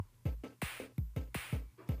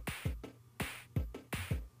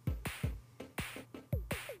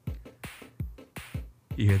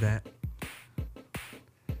You hear that?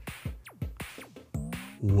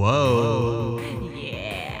 Whoa.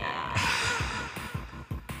 Yeah.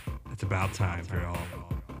 It's about time for y'all.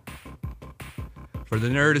 For the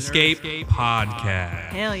Nerd Escape podcast.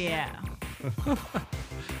 Hell yeah.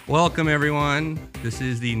 Welcome, everyone. This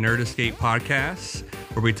is the Nerd Escape podcast,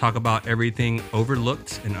 where we talk about everything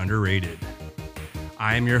overlooked and underrated.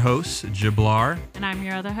 I am your host, Jablar. And I'm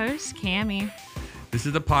your other host, Cammie. This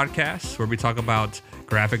is the podcast where we talk about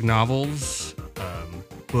graphic novels,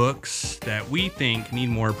 books that we think need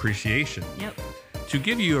more appreciation. Yep. To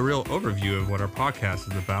give you a real overview of what our podcast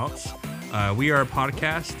is about, we are a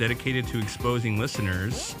podcast dedicated to exposing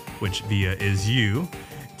listeners, which via is you,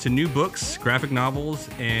 to new books, graphic novels,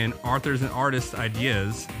 and authors and artists'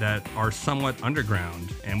 ideas that are somewhat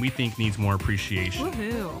underground and we think needs more appreciation.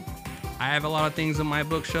 Woohoo. I have a lot of things on my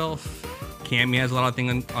bookshelf. Cammie has a lot of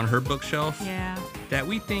things on her bookshelf Yeah. that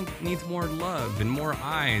we think needs more love and more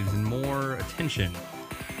eyes and more attention.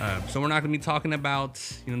 So we're not going to be talking about,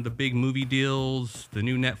 the big movie deals, the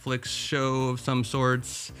new Netflix show of some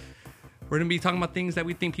sorts. We're going to be talking about things that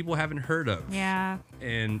we think people haven't heard of. Yeah.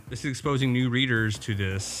 And this is exposing new readers to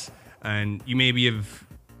this. And you may be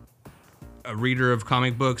a reader of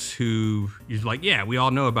comic books who you're like, yeah, we all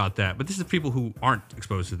know about that. But this is people who aren't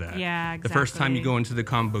exposed to that. Yeah, The first time you exactly. go into the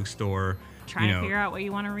comic book store, Try to figure out what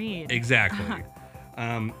you want to read. Exactly.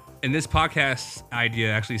 And this podcast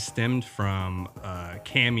idea actually stemmed from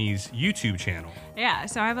Cammie's YouTube channel. Yeah,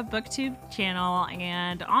 so I have a booktube channel,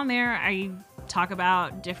 and on there I talk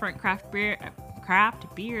about different craft beer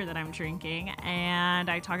that I'm drinking, and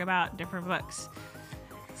I talk about different books.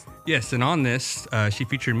 Yes, and on this, she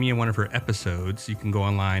featured me in one of her episodes. You can go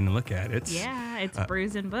online and look at it. Yeah, it's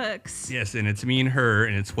Brews and Books. Yes, and it's me and her,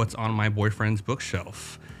 and it's what's on my boyfriend's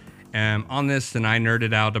bookshelf. On this, then I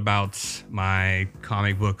nerded out about my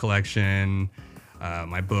comic book collection,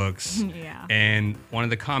 my books. Yeah. And one of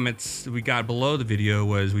the comments we got below the video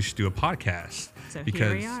was we should do a podcast. So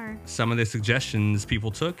because here we are. some of the suggestions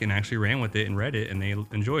people took and actually ran with it and read it, and they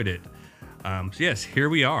enjoyed it. So yes, here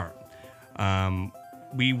we are.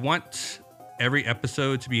 We want every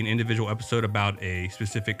episode to be an individual episode about a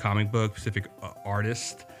specific comic book, specific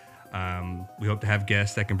artist. We hope to have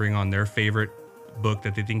guests that can bring on their favorite book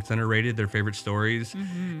that they think is underrated, their favorite stories.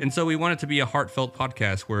 Mm-hmm. And so we want it to be a heartfelt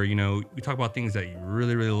podcast where, we talk about things that you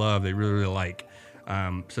really, really love, they really, really like.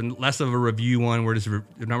 So less of a review one. We're just we're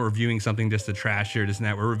not reviewing something just to trash it or this and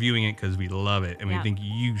that. We're reviewing it because we love it and we Yeah. think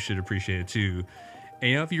you should appreciate it too.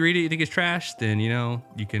 And if you read it, you think it's trash, then you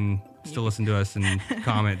can still listen to us and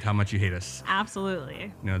comment how much you hate us.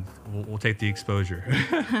 Absolutely. We'll take the exposure.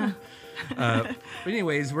 But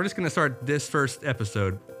anyways, we're just gonna start this first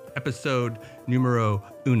episode numero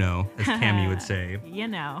uno, as Cammie would say. We're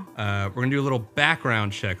gonna do a little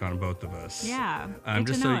background check on both of us. Yeah. Get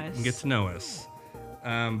Just to so know you can us. get to know us.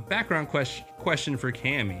 Background question for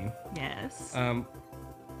Cammie. Yes.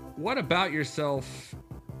 What about yourself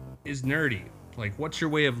is nerdy? Like, what's your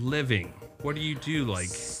way of living? What do you do? Like,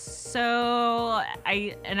 So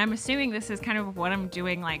I'm assuming this is kind of what I'm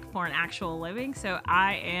doing like for an actual living. So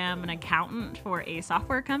I am an accountant for a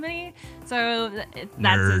software company. So that's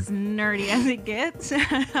Nerd. as nerdy as it gets.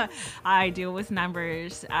 I deal with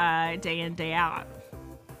numbers day in, day out.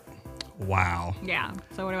 wow. Yeah.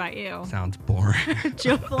 So what about you? Sounds boring.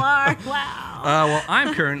 Jaflar. Wow. Well,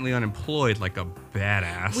 I'm currently unemployed like a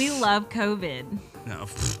badass. We love COVID. No.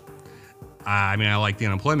 I mean, I like the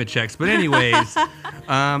unemployment checks, but anyways,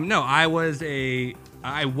 no, I was and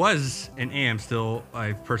am still,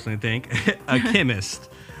 I personally think, a chemist.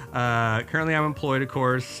 Currently, I'm employed, of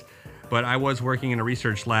course, but I was working in a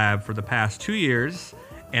research lab for the past 2 years,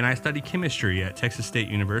 and I studied chemistry at Texas State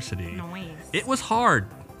University. Nice. It was hard,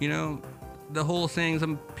 the whole thing.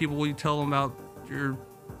 Some people, you tell them about you're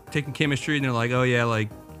taking chemistry, and they're like, oh yeah, like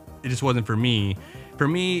it just wasn't for me. For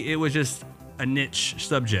me, it was just a niche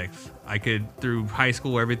subject. I could, through high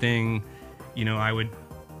school, everything, I would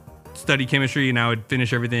study chemistry and I would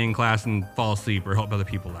finish everything in class and fall asleep or help other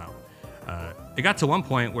people out. It got to one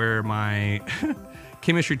point where my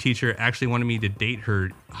chemistry teacher actually wanted me to date her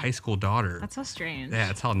high school daughter. That's so strange. Yeah,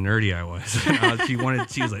 that's how nerdy I was.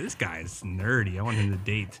 She was like, this guy's nerdy. I want him to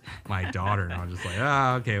date my daughter. And I was just like,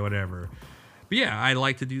 okay, whatever. But yeah, I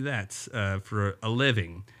like to do that for a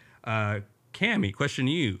living. Cammie, question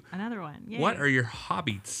to you. Another one. Yay. What are your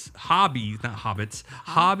hobbies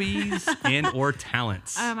and or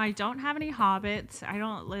talents? I don't have any hobbits. I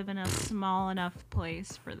don't live in a small enough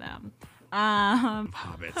place for them.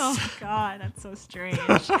 Hobbits. Oh God, that's so strange.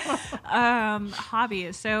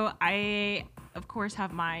 Hobbies. So I, of course,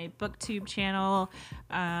 have my booktube channel.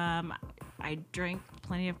 I drink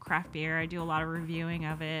plenty of craft beer. I do a lot of reviewing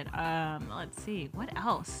of it. Let's see, what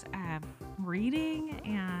else? Reading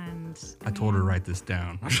and I told her to write this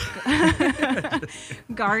down.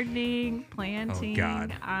 gardening, planting. Oh,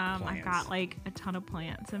 God. I've Plants. got like a ton of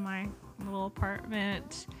plants in my little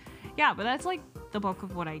apartment. Yeah, but that's like the bulk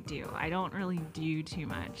of what I do. I don't really do too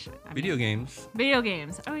much. Video games. Video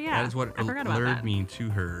games. Oh yeah, That is what I forgot about lured that. me to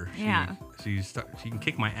her. Yeah. She can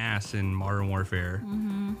kick my ass in Modern Warfare.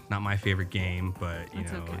 Not my favorite game, but you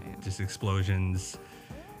That's know, okay. just explosions.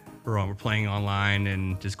 We're playing online,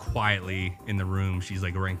 and just quietly in the room, she's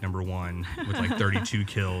like ranked number 1 with like 32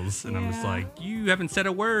 kills, and I'm just Yeah. like, you haven't said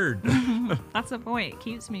a word. That's the point. It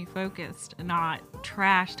keeps me focused, not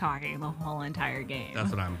trash talking the whole entire game.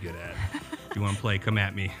 That's what I'm good at. If you want to play, come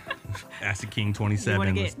at me. Acid King you 27.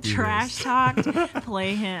 want to Let's get do trash this. talked?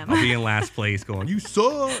 Play him. I'll be in last place going, you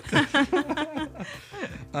suck.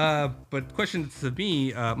 But question to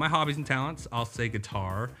me, my hobbies and talents, I'll say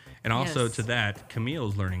guitar. And also Yes. to that,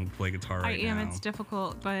 Camille's learning to play guitar I right am. now. It's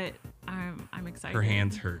difficult, but I'm excited. Her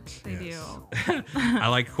hands hurt. They do. I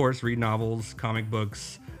like, of course, read novels, comic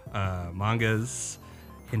books, mangas,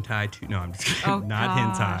 hentai too. No, I'm just kidding. Oh, Not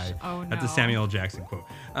gosh. hentai. Oh, That's a no. Samuel L. Jackson quote.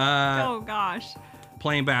 Oh gosh.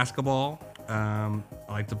 Playing basketball. I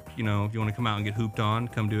like to, you know, if you want to come out and get hooped on,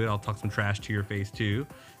 come do it. I'll talk some trash to your face too,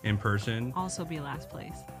 in person. Also be last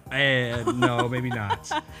place. No, maybe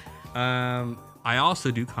not. I also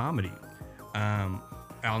do comedy. Out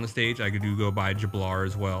on the stage, I could go by Jablar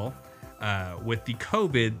as well. With the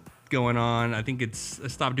COVID going on, I think I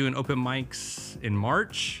stopped doing open mics in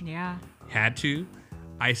March. Yeah. Had to.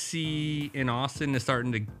 I see in Austin it's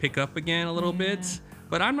starting to pick up again a little bit,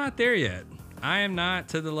 but I'm not there yet. I am not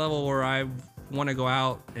to the level where I want to go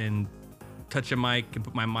out and touch a mic and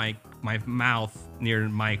put my mouth near the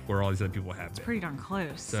mic where all these other people have it. Pretty darn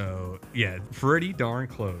close. So yeah, pretty darn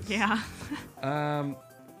close. Yeah.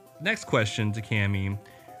 Next question to Cammie.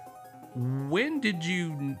 When did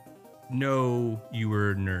you know you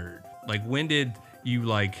were a nerd? Like, when did you,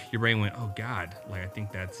 like, your brain went, oh God, like, I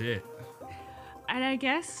think that's it? And I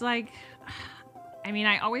guess, like, I mean,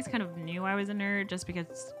 I always kind of knew I was a nerd just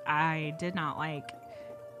because I did not like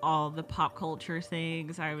all the pop culture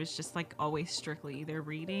things. I was just, like, always strictly either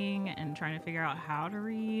reading and trying to figure out how to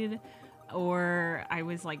read, or I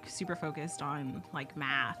was, like, super focused on, like,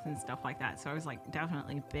 math and stuff like that. So I was, like,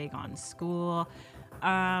 definitely big on school.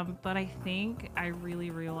 But I think I really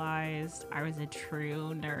realized I was a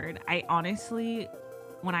true nerd. I honestly,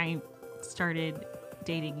 when I started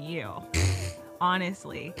dating you,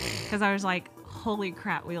 honestly, because I was like, holy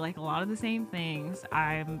crap, we like a lot of the same things.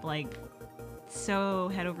 I'm like so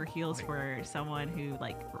head over heels for someone who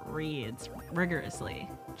like reads rigorously,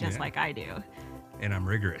 just like I do. And I'm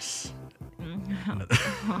rigorous.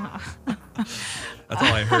 That's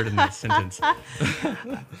all I heard in that sentence.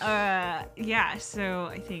 Yeah, so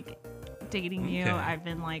I think dating you, Okay. I've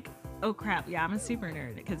been like, oh crap, yeah, I'm a super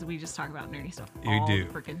nerd because we just talk about nerdy stuff You all do.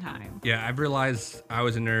 the freaking time. Yeah, I've realized I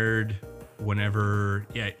was a nerd whenever,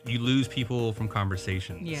 you lose people from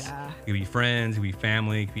conversations. Yeah. It could be friends, it could be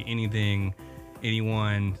family, it could be anything,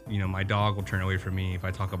 anyone. You know, my dog will turn away from me if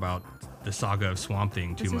I talk about the saga of Swamp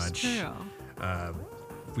Thing too This much. is true.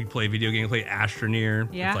 We play video games, play Astroneer.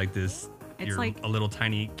 Yeah. It's like this, It's you're like- a little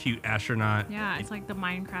tiny cute astronaut. Yeah, it's like the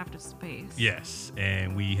Minecraft of space. Yes,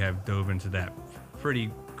 and we have dove into that pretty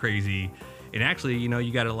crazy. And actually, you know,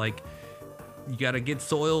 you gotta get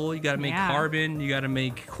soil, you gotta make Yeah. carbon, you gotta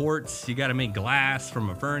make quartz, you gotta make glass from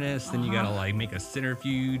a furnace, then you gotta like make a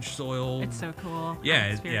centrifuge soil. It's so cool. Yeah,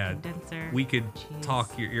 Atmospheric condenser. We could Jeez.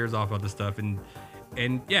 talk your ears off about this stuff, and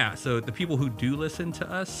yeah. So the people who do listen to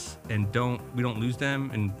us and we don't lose them.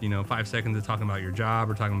 And you know, 5 seconds of talking about your job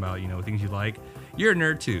or talking about things you like, you're a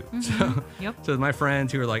nerd too. So, Yep. so my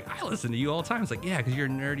friends who are like, I listen to you all the time. It's like, yeah, because you're a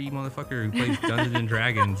nerdy motherfucker who plays Dungeons and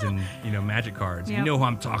Dragons and Magic cards. You Yep. know who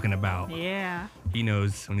I'm talking about. Yeah. He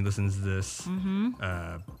knows when he listens to this.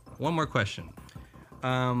 One more question.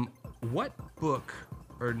 What book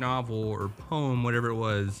or novel or poem, whatever it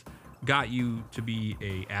was, got you to be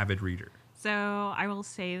a avid reader? So I will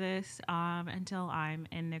say this until I'm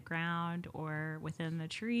in the ground or within the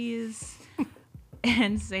trees,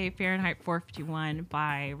 and say Fahrenheit 451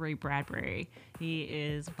 by Ray Bradbury. He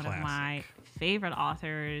is one of my favorite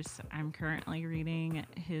authors. I'm currently reading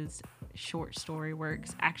his short story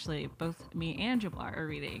works. Actually, both me and Jablar are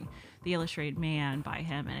reading The Illustrated Man by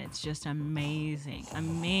him, and it's just amazing,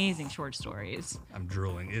 amazing short stories. I'm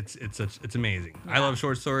drooling. It's amazing. I love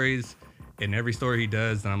short stories. In every story he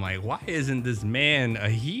does, and I'm like, why isn't this man a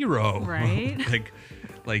hero? Right?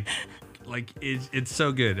 like it's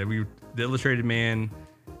so good. I mean, The Illustrated Man.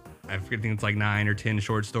 I think it's like 9 or 10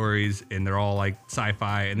 short stories, and they're all like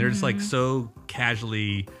sci-fi, and they're just like so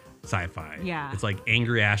casually sci-fi. Yeah. It's like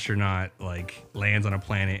angry astronaut like lands on a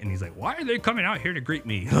planet, and he's like, "Why are they coming out here to greet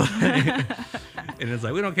me?" And it's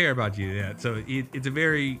like, we don't care about you. Yeah. So he has a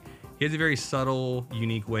very subtle,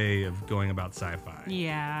 unique way of going about sci-fi.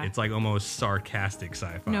 Yeah. It's like almost sarcastic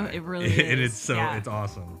sci-fi. No, it really And is. it's so Yeah. it's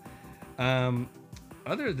awesome.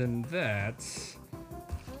 Other than that,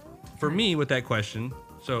 for me with that question,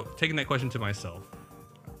 so taking that question to myself,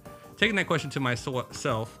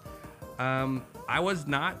 I was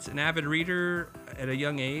not an avid reader at a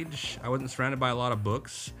young age. I wasn't surrounded by a lot of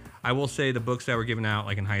books. I will say the books that were given out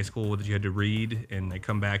like in high school that you had to read and they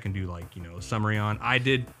come back and do like, you know, a summary on. I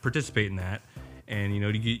did participate in that. And, you know,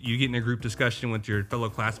 you get in a group discussion with your fellow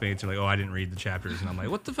classmates and like, oh, I didn't read the chapters. And I'm like,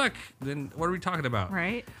 what the fuck? Then what are we talking about?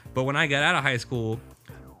 Right. But when I got out of high school,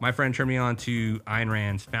 my friend turned me on to Ayn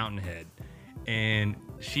Rand's Fountainhead. And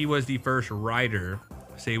she was the first writer,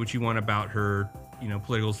 say what you want about her, you know,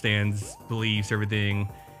 political stands, beliefs, everything.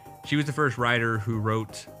 She was the first writer who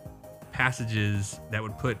wrote passages that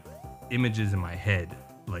would put images in my head.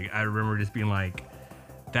 Like, I remember just being like,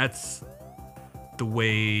 that's the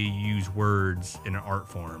way you use words in an art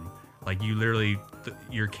form. Like, you literally,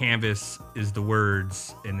 your canvas is the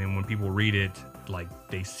words, and then when people read it, like,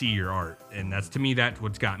 they see your art. And that's, to me, that's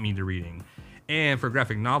what's got me to reading. And for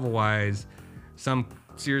graphic novel wise, some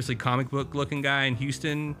seriously comic book looking guy in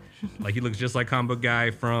Houston, like, he looks just like comic book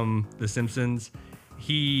guy from The Simpsons.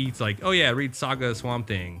 He's like, oh yeah, read Saga of Swamp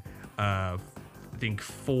Thing. I think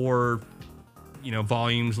 4, you know,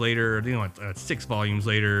 volumes later, you know, 6 volumes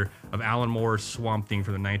later of Alan Moore's Swamp Thing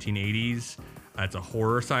from the 1980s. It's a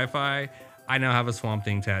horror sci-fi. I now have a Swamp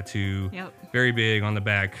Thing tattoo, very big on the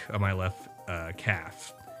back of my left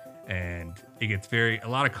calf, and it gets a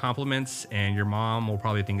lot of compliments. And your mom will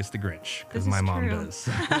probably think it's the Grinch because my mom does.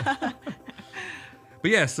 But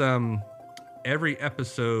yes, every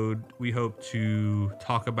episode we hope to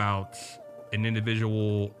talk about an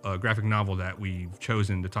individual graphic novel that we've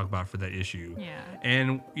chosen to talk about for that issue. Yeah.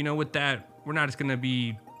 And, you know, with that, we're not just going to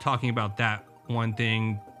be talking about that one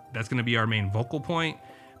thing. That's going to be our main vocal point.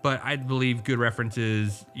 But I believe good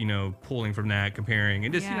references, you know, pulling from that, comparing,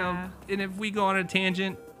 and just, you know, and if we go on a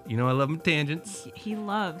tangent, you know, I love tangents. He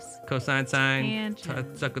loves Cosine sine,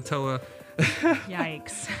 Sakatoa.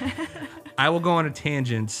 Yikes. I will go on a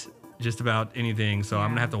tangent just about anything, so I'm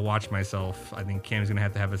gonna have to watch myself. I think Cam's gonna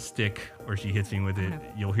have a stick where she hits me with it.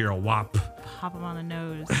 You'll hear a whop. Pop him on the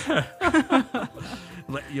nose.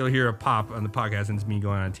 You'll hear a pop on the podcast, and it's me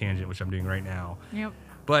going on a tangent, which I'm doing right now. Yep.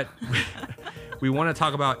 But we want to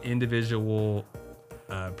talk about individual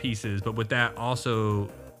pieces, but with that, also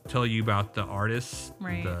tell you about the artist,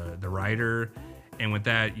 the writer, and with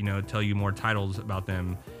that, you know, tell you more titles about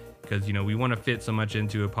them. Because, you know, we want to fit so much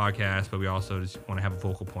into a podcast, but we also just want to have a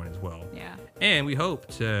focal point as well. Yeah. And we hope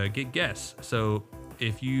to get guests. So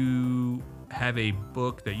if you have a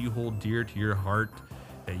book that you hold dear to your heart,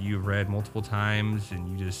 that you've read multiple times, and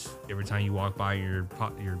you just, every time you walk by your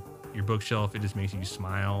bookshelf, it just makes you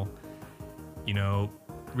smile, you know,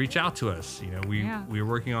 reach out to us. You know, we're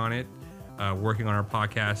working on it, working on our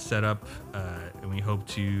podcast setup, and we hope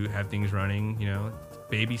to have things running, you know,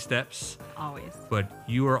 baby steps. Always. But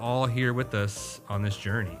you are all here with us on this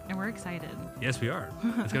journey. And we're excited. Yes, we are.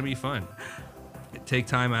 It's going to be fun. Take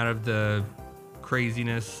time out of the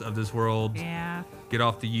craziness of this world. Yeah. Get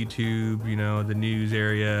off the YouTube, you know, the news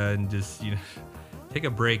area, and just, you know, take a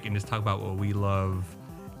break and just talk about what we love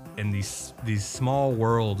and these small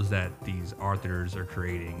worlds that these authors are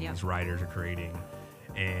creating, these writers are creating.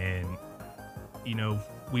 And, you know,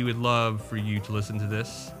 we would love for you to listen to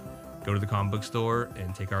this. Go to the comic book store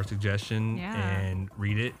and take our suggestion and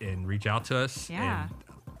read it and reach out to us. Yeah. And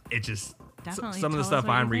it just, definitely some of the stuff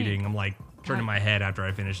I'm reading, I'm like turning my head after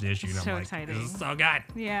I finish the issue. And I'm like, exciting. This is so good.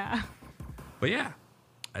 Yeah. But yeah,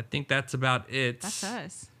 I think that's about it. That's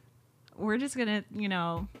us. We're just going to, you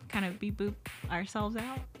know, kind of beep boop ourselves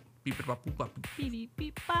out. Beep, beep, bop, boop, bop. Beep, beep,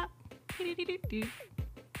 beep, bop. Beep, beep, beep, beep.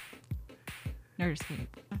 Nerd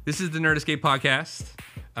Escape. This is the Nerd Escape podcast.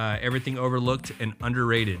 Everything overlooked and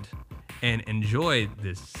underrated. And enjoy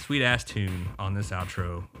this sweet ass tune on this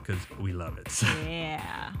outro because we love it.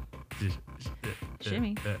 Yeah.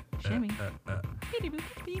 Shimmy. Shimmy. Beep, beep,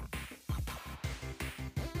 beep.